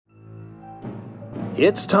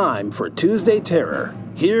It's time for Tuesday Terror,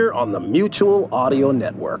 here on the Mutual Audio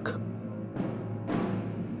Network.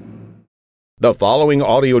 The following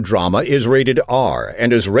audio drama is rated R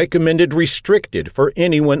and is recommended restricted for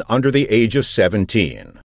anyone under the age of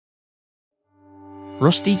 17.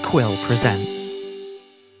 Rusty Quill presents.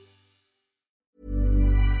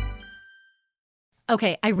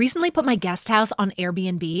 Okay, I recently put my guest house on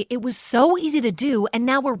Airbnb. It was so easy to do, and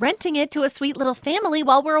now we're renting it to a sweet little family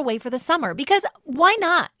while we're away for the summer. Because why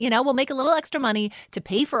not? We'll make a little extra money to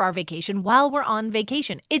pay for our vacation while we're on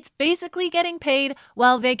vacation. It's basically getting paid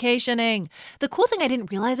while vacationing. The cool thing I didn't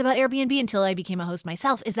realize about Airbnb until I became a host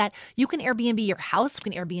myself is that you can Airbnb your house, you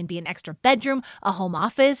can Airbnb an extra bedroom, a home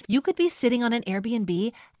office. You could be sitting on an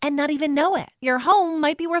Airbnb and not even know it. Your home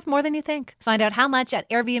might be worth more than you think. Find out how much at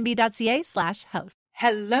airbnb.ca/host.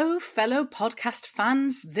 Hello, fellow podcast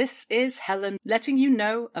fans. This is Helen letting you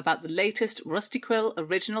know about the latest Rusty Quill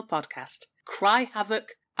original podcast, Cry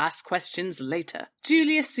Havoc, Ask Questions Later.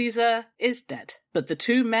 Julius Caesar is dead, but the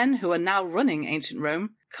two men who are now running ancient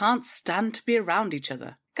Rome can't stand to be around each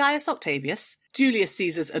other. Gaius Octavius, Julius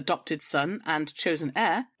Caesar's adopted son and chosen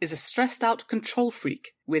heir, is a stressed-out control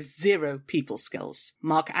freak with zero people skills.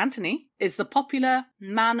 Mark Antony is the popular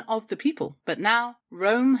man of the people, but now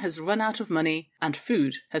Rome has run out of money and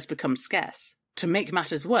food has become scarce. To make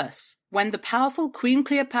matters worse, when the powerful Queen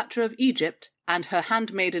Cleopatra of Egypt and her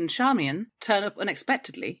handmaiden Charmian turn up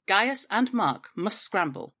unexpectedly, Gaius and Mark must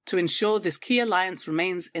scramble to ensure this key alliance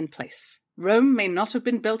remains in place. Rome may not have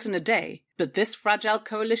been built in a day, but this fragile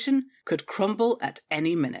coalition could crumble at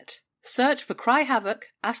any minute. Search for Cry Havoc,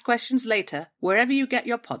 Ask Questions Later wherever you get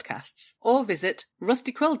your podcasts, or visit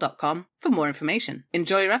rustyquill.com for more information.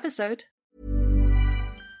 Enjoy your episode.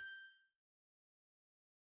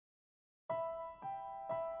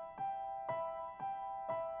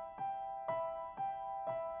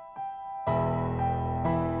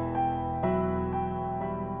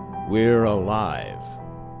 We're Alive,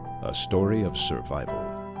 a story of survival.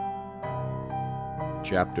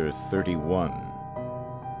 Chapter 31.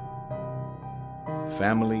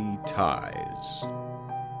 Family Ties.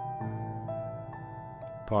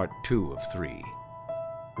 Part 2 of 3.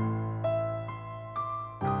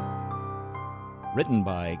 Written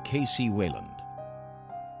by K.C. Wayland.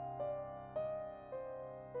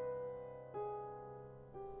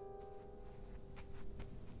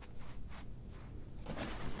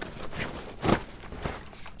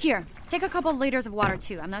 Here, take a couple liters of water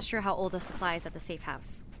too. I'm not sure how old the supply is at the safe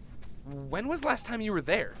house. When was the last time you were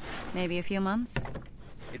there? Maybe a few months.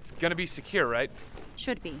 It's gonna be secure, right?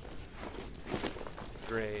 Should be.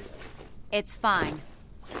 Great. It's fine.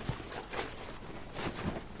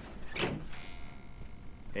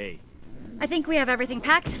 Hey. I think we have everything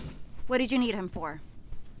packed. What did you need him for?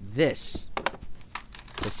 This.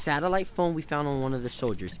 The satellite phone we found on one of the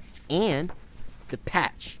soldiers. And the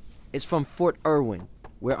patch. It's from Fort Irwin,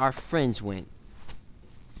 where our friends went.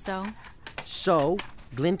 So,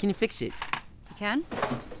 Glenn can fix it. You can?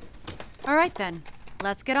 All right then.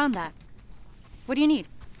 Let's get on that. What do you need?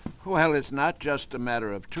 Well, it's not just a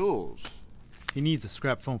matter of tools. He needs a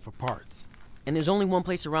scrap phone for parts. And there's only one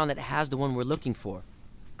place around that has the one we're looking for.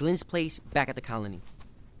 Glenn's place back at the colony.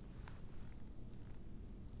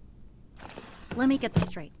 Let me get this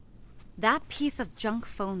straight. That piece of junk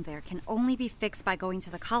phone there can only be fixed by going to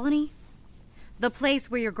the colony? The place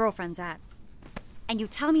where your girlfriend's at. And you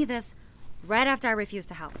tell me this right after I refuse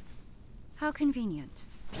to help. How convenient.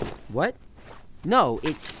 What? No.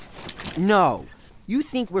 You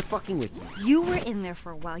think we're fucking with you. You were in there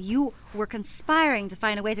for a while. You were conspiring to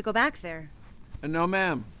find a way to go back there. No,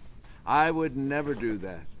 ma'am. I would never do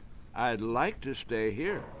that. I'd like to stay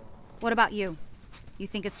here. What about you? You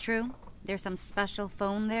think it's true? There's some special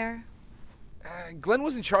phone there? Glenn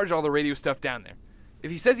was in charge of all the radio stuff down there. If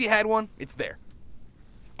he says he had one, it's there.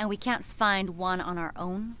 And we can't find one on our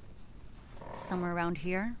own? Somewhere around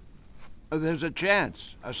here? There's a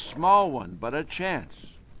chance. A small one, but a chance.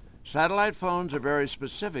 Satellite phones are very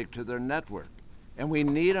specific to their network, and we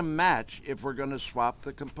need a match if we're going to swap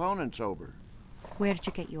the components over. Where did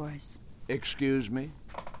you get yours? Excuse me?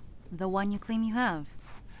 The one you claim you have.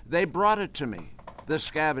 They brought it to me, the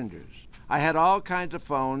scavengers. I had all kinds of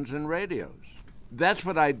phones and radios. That's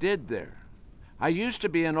what I did there. I used to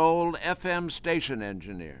be an old FM station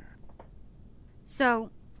engineer. So,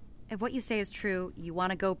 if what you say is true, you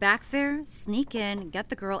want to go back there, sneak in, get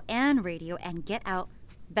the girl and radio, and get out,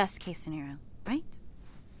 best case scenario, right?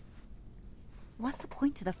 What's the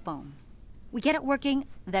point to the phone? We get it working,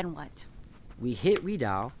 then what? We hit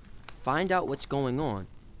redial, find out what's going on.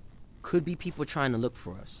 Could be people trying to look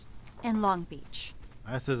for us. In Long Beach.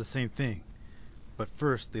 I said the same thing. But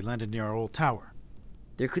first, they landed near our old tower.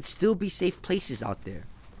 There could still be safe places out there.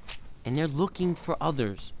 And they're looking for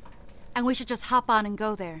others. And we should just hop on and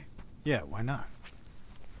go there. Yeah, why not?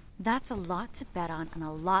 That's a lot to bet on and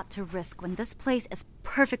a lot to risk when this place is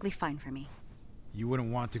perfectly fine for me. You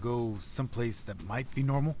wouldn't want to go someplace that might be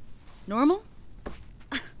normal? Normal?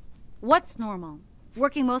 What's normal?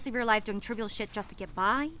 Working most of your life doing trivial shit just to get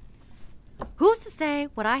by? Who's to say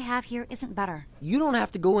what I have here isn't better? You don't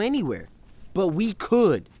have to go anywhere. But we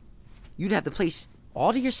could. You'd have the place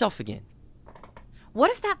all to yourself again.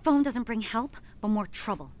 What if that phone doesn't bring help, but more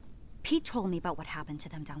trouble? Pete told me about what happened to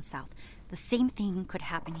them down south. The same thing could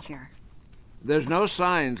happen here. There's no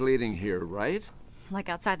signs leading here, right? Like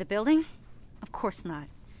outside the building? Of course not.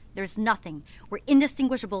 There's nothing. We're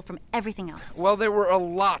indistinguishable from everything else. Well, there were a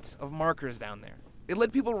lot of markers down there. It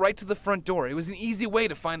led people right to the front door. It was an easy way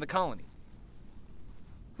to find the colony.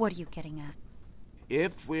 What are you getting at?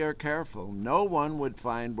 If we are careful, no one would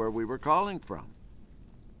find where we were calling from.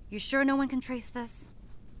 You sure no one can trace this?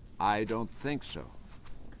 I don't think so.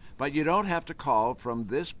 But you don't have to call from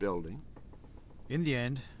this building. In the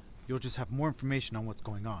end, you'll just have more information on what's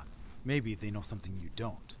going on. Maybe they know something you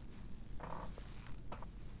don't.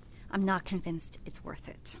 I'm not convinced it's worth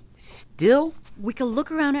it. Still? We could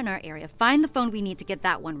look around in our area, find the phone we need to get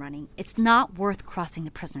that one running. It's not worth crossing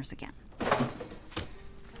the prisoners again.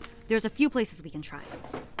 There's a few places we can try.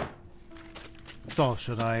 So,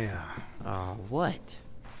 should I, What?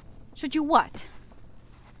 Should you what?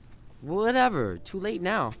 Whatever. Too late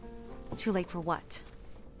now. Too late for what?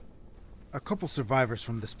 A couple survivors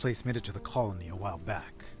from this place made it to the colony a while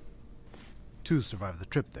back. 2 survived the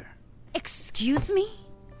trip there. Excuse me?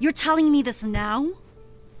 You're telling me this now?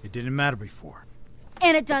 It didn't matter before.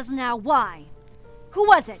 And it does now. Why? Who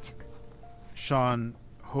was it? Sean,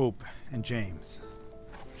 Hope, and James.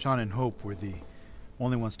 Sean and Hope were the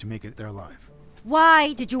only ones to make it there alive.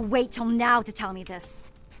 Why did you wait till now to tell me this?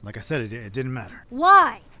 Like I said, it didn't matter.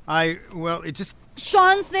 Why? It just...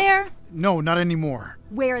 Sean's there? No, not anymore.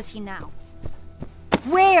 Where is he now?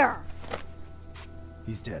 Where?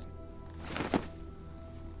 He's dead.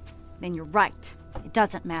 Then you're right. It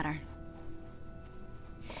doesn't matter.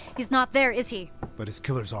 He's not there, is he? But his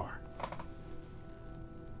killers are.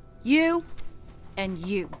 You and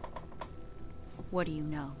you. What do you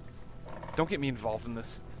know? Don't get me involved in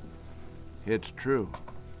this. It's true.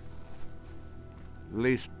 At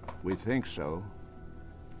least we think so.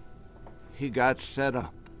 He got set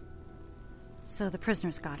up. So the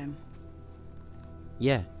prisoners got him.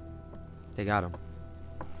 Yeah. They got him.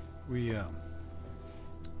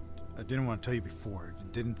 I didn't want to tell you before.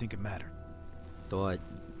 Didn't think it mattered. Thought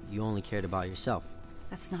you only cared about yourself.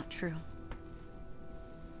 That's not true.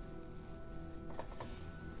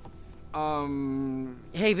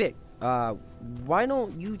 Hey, Vic. Why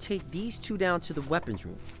don't you take these 2 down to the weapons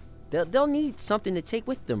room? They'll need something to take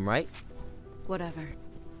with them, right? Whatever.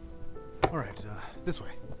 All right, this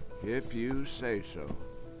way. If you say so.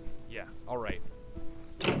 Yeah, all right.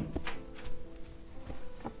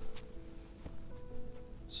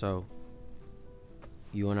 So,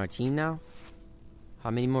 you on our team now?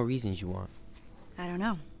 How many more reasons you want? I don't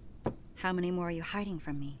know. How many more are you hiding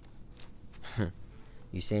from me?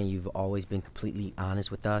 You saying you've always been completely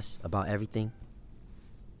honest with us about everything?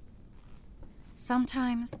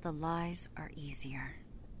 Sometimes the lies are easier.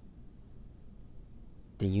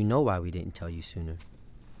 Then you know why we didn't tell you sooner.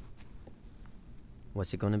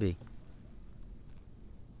 What's it gonna be?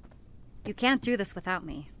 You can't do this without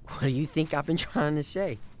me. What do you think I've been trying to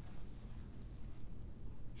say?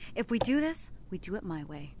 If we do this, we do it my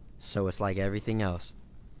way. So it's like everything else.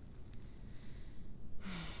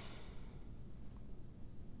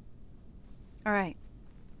 All right.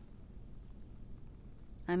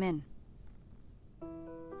 I'm in.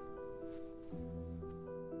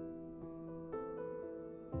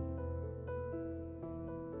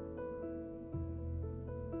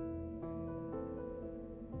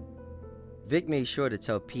 Vic made sure to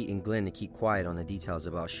tell Pete and Glenn to keep quiet on the details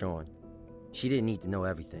about Sean. She didn't need to know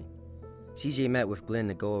everything. CJ met with Glenn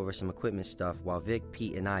to go over some equipment stuff while Vic,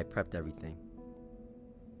 Pete, and I prepped everything.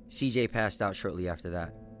 CJ passed out shortly after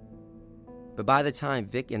that. But by the time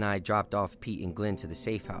Vic and I dropped off Pete and Glenn to the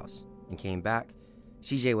safe house and came back,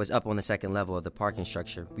 CJ was up on the 2nd level of the parking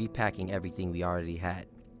structure, repacking everything we already had.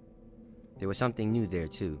 There was something new there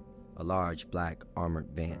too, a large black armored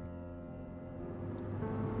van.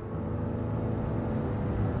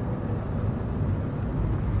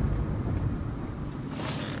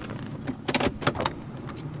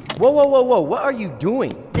 Whoa, what are you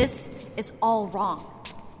doing? This is all wrong.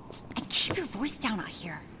 And keep your voice down out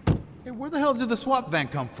here. Hey, where the hell did the SWAT van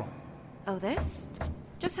come from? Oh, this?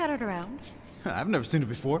 Just had it around. I've never seen it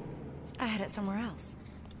before. I had it somewhere else.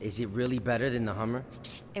 Is it really better than the Hummer?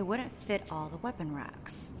 It wouldn't fit all the weapon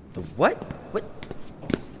racks. The what? What?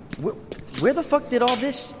 Where the fuck did all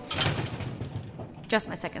this? Just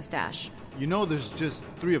my second stash. You know there's just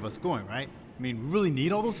 3 of us going, right? I mean, we really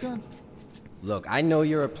need all those guns? Look, I know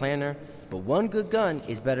you're a planner, but one good gun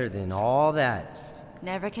is better than all that.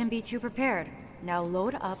 Never can be too prepared. Now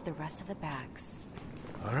load up the rest of the bags.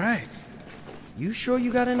 All right. You sure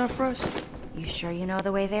you got enough for us? You sure you know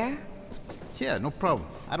the way there? Yeah, no problem.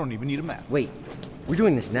 I don't even need a map. Wait, we're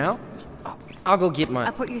doing this now? I'll go get mine.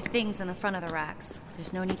 I put your things in the front of the racks.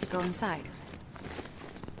 There's no need to go inside.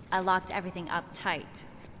 I locked everything up tight.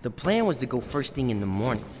 The plan was to go first thing in the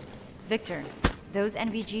morning. Victor, those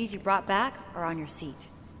NVGs you brought back are on your seat.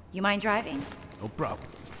 You mind driving? No problem.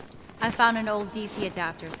 I found an old DC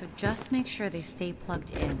adapter, so just make sure they stay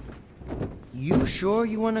plugged in. You sure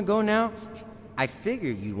you want to go now? I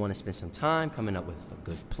figured you'd want to spend some time coming up with a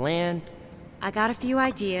good plan. I got a few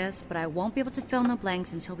ideas, but I won't be able to fill in the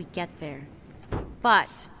blanks until we get there.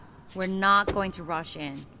 But we're not going to rush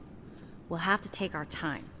in. We'll have to take our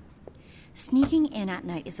time. Sneaking in at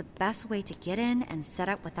night is the best way to get in and set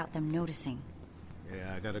up without them noticing.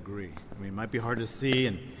 Yeah, I gotta agree. I mean, it might be hard to see,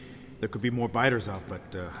 and there could be more biters out,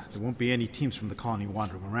 but there won't be any teams from the colony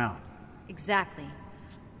wandering around. Exactly.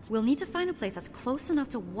 We'll need to find a place that's close enough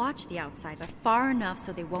to watch the outside, but far enough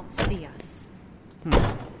so they won't see us.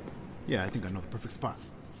 Yeah, I think I know the perfect spot.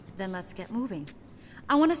 Then let's get moving.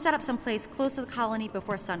 I want to set up someplace close to the colony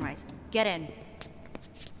before sunrise. Get in.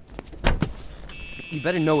 You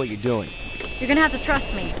better know what you're doing. You're gonna have to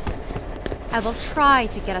trust me. I will try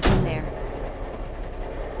to get us in there.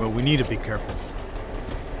 Well, we need to be careful.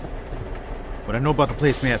 What I know about the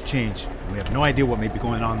place may have changed. We have no idea what may be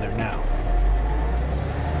going on there now.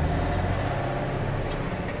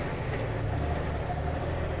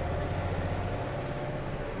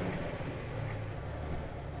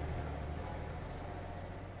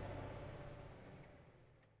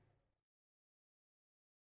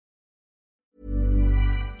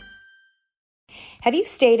 Have you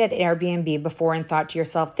stayed at Airbnb before and thought to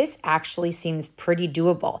yourself, this actually seems pretty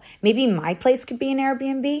doable? Maybe my place could be an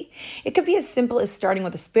Airbnb? It could be as simple as starting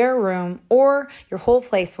with a spare room or your whole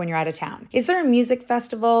place when you're out of town. Is there a music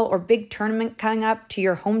festival or big tournament coming up to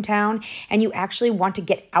your hometown and you actually want to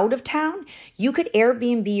get out of town? You could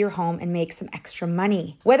Airbnb your home and make some extra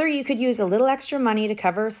money. Whether you could use a little extra money to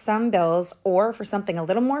cover some bills or for something a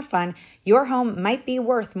little more fun, your home might be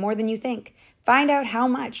worth more than you think. Find out how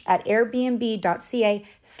much at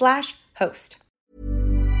airbnb.ca/host.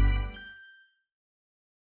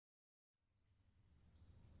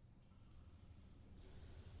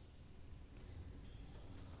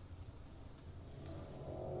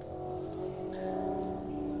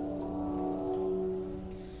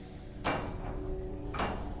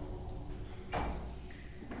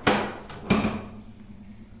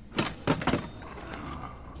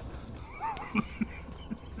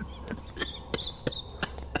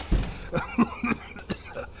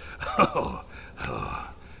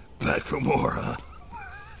 Back for more, huh?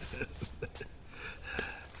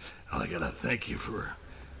 I gotta thank you for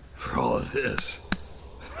all of this.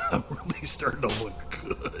 I'm really starting to look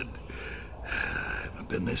good. I haven't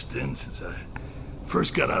been this thin since I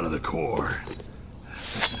first got out of the Corps.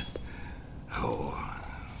 Oh,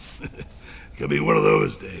 gonna be one of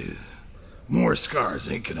those days. More scars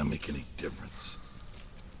ain't gonna make any difference.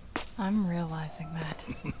 I'm realizing that.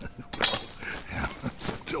 Well, I'm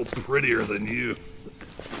still prettier than you.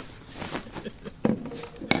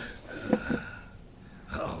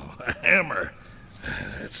 Oh, a hammer.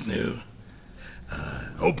 That's new.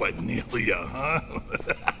 Hope I nail you, huh?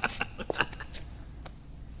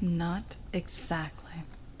 Not exactly.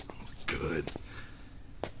 Good.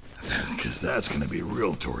 Because that's gonna be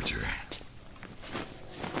real torture.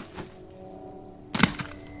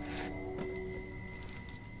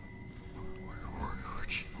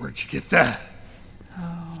 Where'd you get that?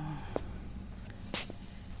 Oh.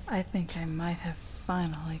 I think I might have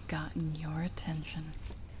finally gotten your attention.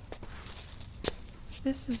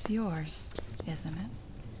 This is yours, isn't it?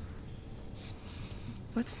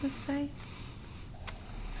 What's this say?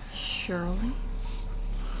 Shirley?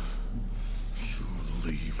 You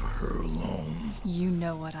leave her alone. You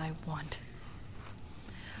know what I want.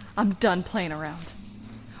 I'm done playing around.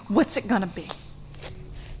 What's it gonna be?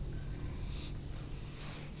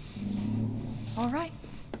 All right.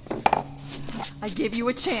 I gave you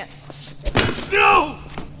a chance. No!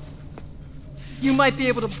 You might be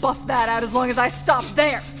able to buff that out as long as I stop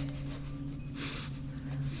there.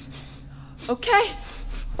 Okay?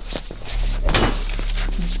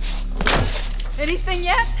 Anything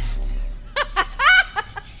yet?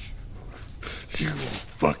 You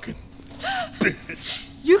fucking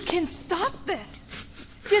bitch. You can stop this.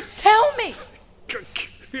 Just tell me.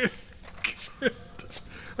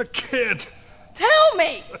 I can't. Tell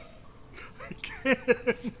me. I can't.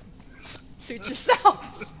 Shoot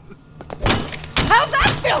yourself. How's that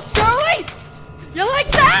feel, Shirley? You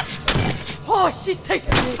like that? Oh, she's taking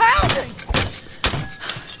a pounding.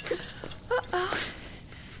 Uh-oh.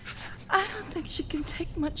 I don't think she can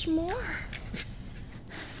take much more.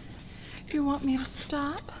 You want me to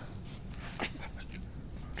stop?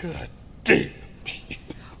 God damn.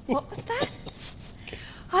 What was that?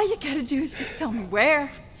 All you gotta do is just tell me where.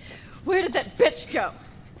 Where did that bitch go?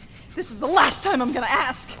 This is the last time I'm gonna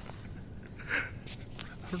ask.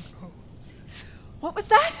 I don't know. What was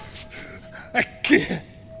that? I can't.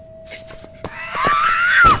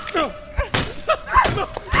 No.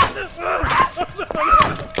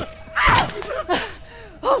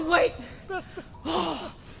 Oh, wait.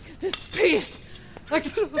 Oh, this piece. I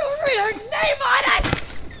can still read her name on it.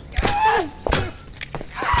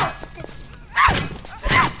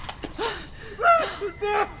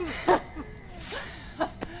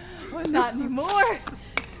 Well, not anymore.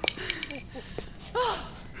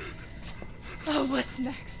 Oh, what's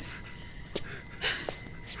next?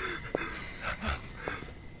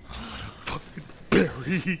 Fucking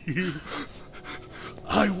bury you.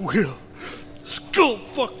 I will skull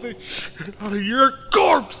fuck the shit out of your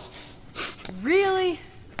corpse. Really?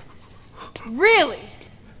 Really?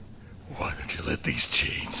 Why don't you let these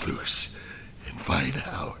chains loose and find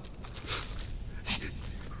out?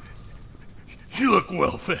 You look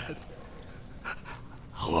well fed.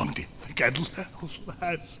 How long do you think I'd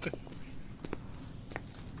last?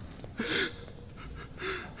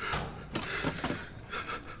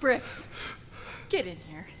 Bricks, get in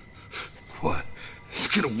here. What? He's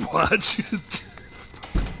gonna watch it?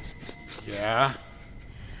 Yeah?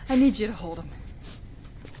 I need you to hold him.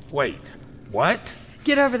 Wait, what?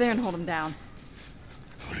 Get over there and hold him down.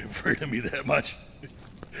 Are you afraid of me that much?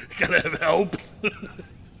 Gotta have help.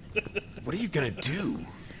 What are you gonna do?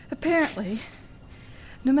 Apparently,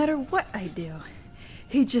 no matter what I do,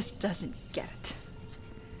 he just doesn't get it.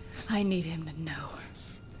 I need him to know.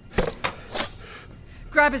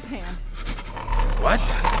 Grab his hand. What?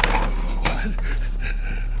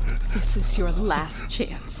 This is your last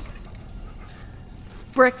chance.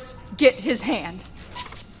 Bricks, get his hand.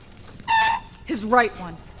 His right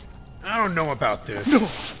one. I don't know about this. No.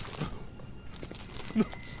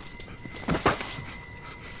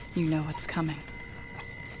 You know what's coming.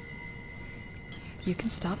 You can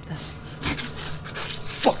stop this.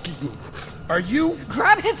 Fuck you. Are you?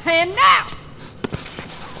 Grab his hand now!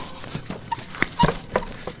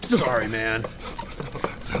 Sorry, man.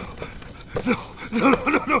 No.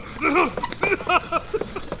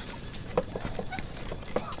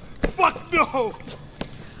 Fuck no.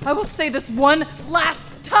 I will say this one last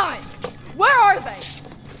time. Where are they?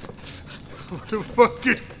 I'm gonna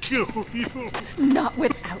fucking kill you. Not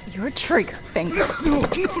without your trigger finger. No.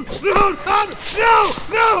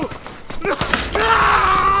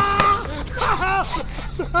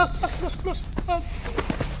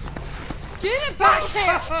 Get him back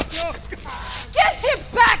here! Get him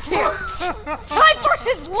back here! Time for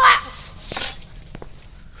his last!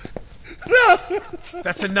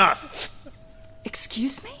 That's enough.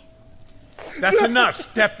 Excuse me? That's enough.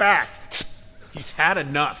 Step back. He's had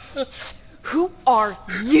enough. Who are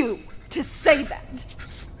you to say that?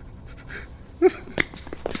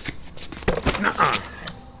 Nuh-uh.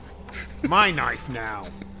 My knife now.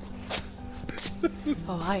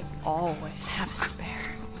 Oh, I always have a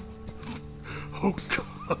spare. Oh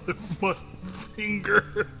God, my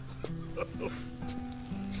finger.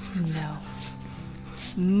 No.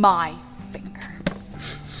 My finger.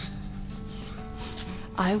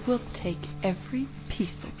 I will take every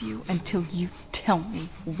piece of you until you tell me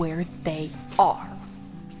where they are.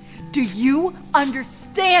 Do you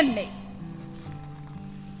understand me?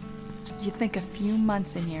 You think a few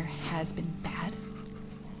months in here has been bad?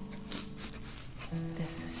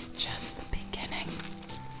 This is just the beginning.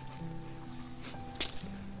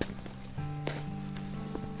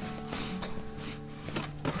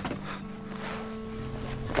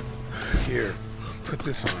 Here, put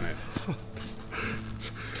this on it.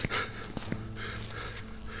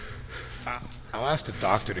 I'll ask the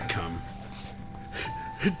doctor to come.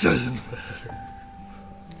 It doesn't matter.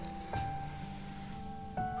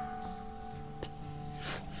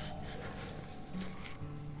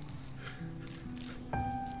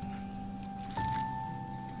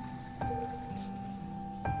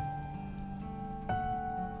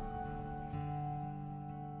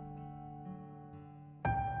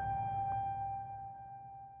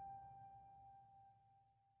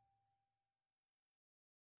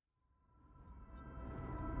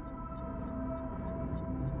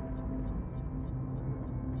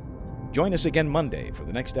 Join us again Monday for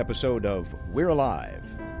the next episode of We're Alive.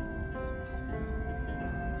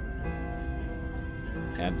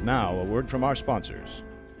 And now, a word from our sponsors.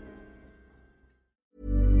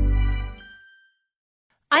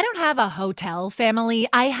 I don't have a hotel family.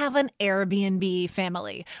 I have an Airbnb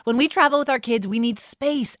family. When we travel with our kids, we need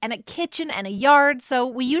space and a kitchen and a yard, so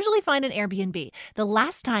we usually find an Airbnb. The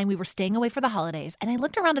last time we were staying away for the holidays, and I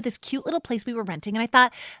looked around at this cute little place we were renting, and I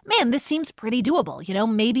thought, man, this seems pretty doable. You know,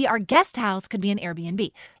 maybe our guest house could be an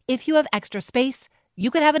Airbnb. If you have extra space,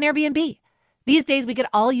 you could have an Airbnb. These days, we could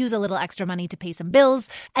all use a little extra money to pay some bills,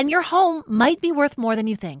 and your home might be worth more than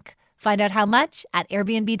you think. Find out how much at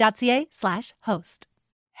airbnb.ca/host.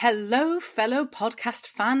 Hello, fellow podcast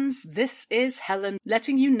fans. This is Helen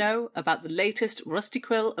letting you know about the latest Rusty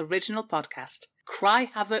Quill original podcast, Cry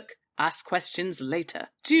Havoc, Ask Questions Later.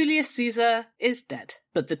 Julius Caesar is dead,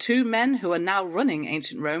 but the two men who are now running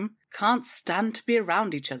ancient Rome can't stand to be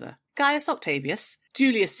around each other. Gaius Octavius,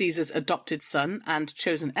 Julius Caesar's adopted son and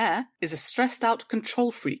chosen heir, is a stressed-out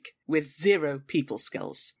control freak with zero people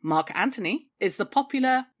skills. Mark Antony is the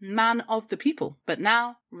popular man of the people, but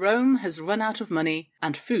now Rome has run out of money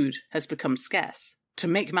and food has become scarce. To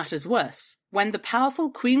make matters worse, when the powerful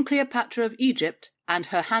Queen Cleopatra of Egypt and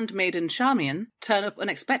her handmaiden Charmian turn up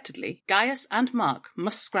unexpectedly, Gaius and Mark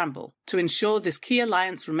must scramble to ensure this key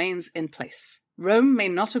alliance remains in place. Rome may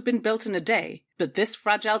not have been built in a day, but this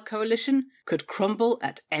fragile coalition could crumble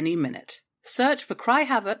at any minute. Search for Cry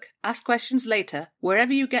Havoc, Ask Questions Later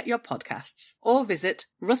wherever you get your podcasts, or visit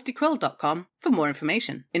rustyquill.com for more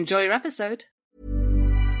information. Enjoy your episode.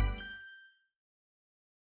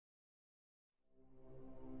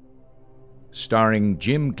 Starring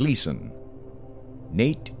Jim Gleason,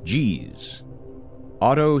 Nate Gies,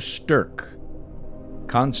 Otto Stirk,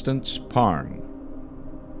 Constance Parng,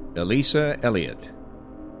 Elisa Elliott,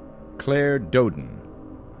 Claire Doden,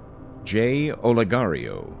 Jay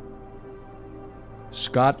Olegario,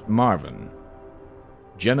 Scott Marvin,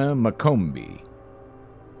 Jenna McCombie,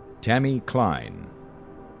 Tammy Klein,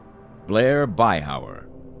 Blair Byhauer,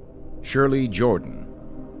 Shirley Jordan,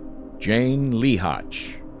 Jane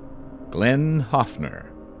Lehotch, Glenn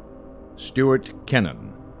Hoffner, Stuart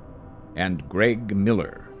Kennan, and Greg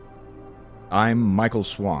Miller. I'm Michael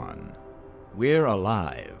Swan. We're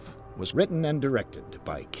Alive was written and directed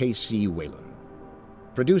by K.C. Wayland.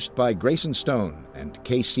 Produced by Grayson Stone and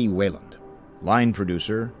K.C. Wayland. Line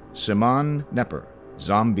producer, Simon Nepper.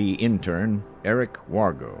 Zombie intern, Eric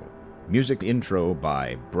Wargo. Music intro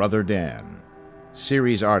by Brother Dan.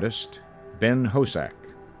 Series artist, Ben Hosak.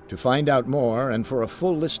 To find out more and for a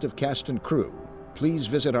full list of cast and crew, please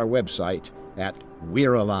visit our website at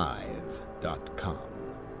we'realive.com.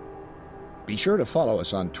 Be sure to follow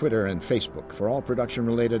us on Twitter and Facebook for all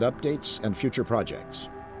production-related updates and future projects.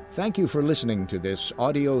 Thank you for listening to this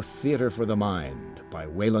audio theater for the mind by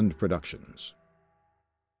Wayland Productions.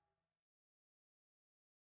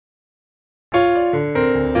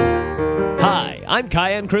 Hi, I'm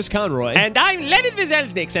Kyan Chris Conroy. And I'm Leonard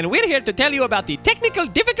Vizelzniks, and we're here to tell you about the Technical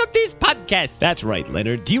Difficulties Podcast. That's right,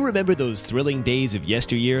 Leonard. Do you remember those thrilling days of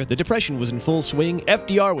yesteryear? The Depression was in full swing,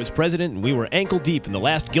 FDR was president, and we were ankle-deep in the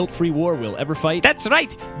last guilt-free war we'll ever fight. That's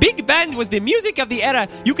right. Big band was the music of the era.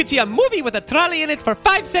 You could see a movie with a trolley in it for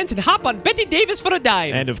 5 cents and hop on Betty Davis for a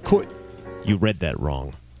dime. And of course... You read that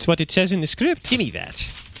wrong. It's what it says in the script. Give me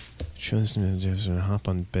that. Hop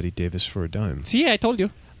on Betty Davis for a dime. See, I told you.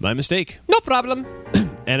 My mistake. No problem.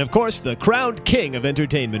 And of course, the crowned king of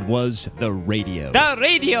entertainment was the radio. The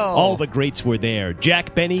radio! All the greats were there.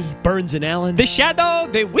 Jack Benny, Burns and Allen. The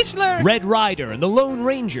Shadow, the Whistler. Red Ryder and the Lone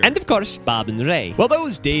Ranger. And of course, Bob and Ray. Well,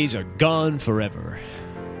 those days are gone forever.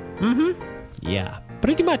 Mm-hmm. Yeah.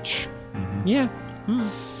 Pretty much. Mm-hmm. Yeah. Mm.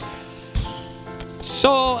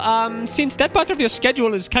 So, since that part of your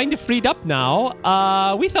schedule is kind of freed up now,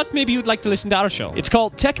 we thought maybe you'd like to listen to our show. It's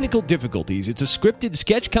called Technical Difficulties. It's a scripted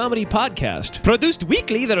sketch comedy podcast. Produced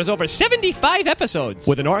weekly, there is over 75 episodes.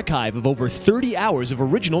 With an archive of over 30 hours of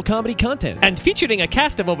original comedy content. And featuring a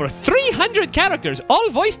cast of over 300 characters, all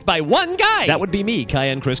voiced by one guy. That would be me,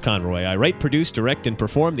 Kyan Chris Conroy. I write, produce, direct, and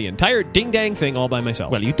perform the entire ding-dang thing all by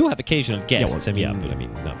myself. Well, you do have occasional guests. But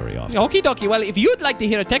not very often. Okie dokie. Well, if you'd like to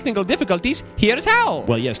hear Technical Difficulties, here's how.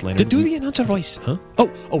 Well, yes, Leonard. To do the announcer voice. Huh?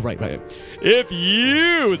 Oh, right. If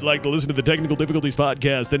you would like to listen to the Technical Difficulties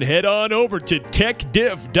podcast, then head on over to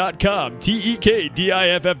techdiff.com,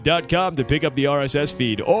 TEKDIFF.com to pick up the RSS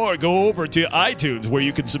feed, or go over to iTunes where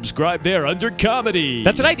you can subscribe there under comedy.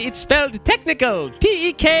 That's right, it's spelled technical,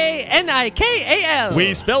 TEKNIKAL.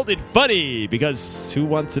 We spelled it funny, because who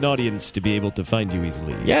wants an audience to be able to find you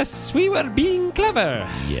easily? Yes, we were being clever.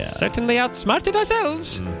 Yeah. Certainly outsmarted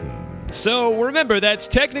ourselves. Mm-hmm. So remember, that's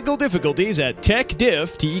technical difficulties at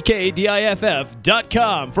techdiff.com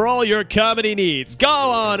for all your comedy needs. Go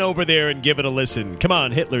on over there and give it a listen. Come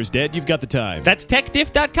on, Hitler's dead. You've got the time. That's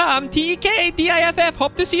techdiff.com, TEKDIFF.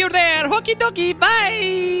 Hope to see you there. Hooky dokie,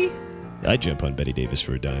 bye! I'd jump on Betty Davis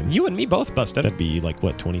for a dime. You and me both, Buster. That'd be like,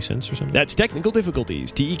 what, 20 cents or something? That's technical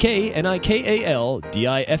difficulties.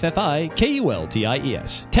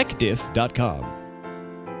 TEKNIKALDIFFIKULTIES. techdiff.com.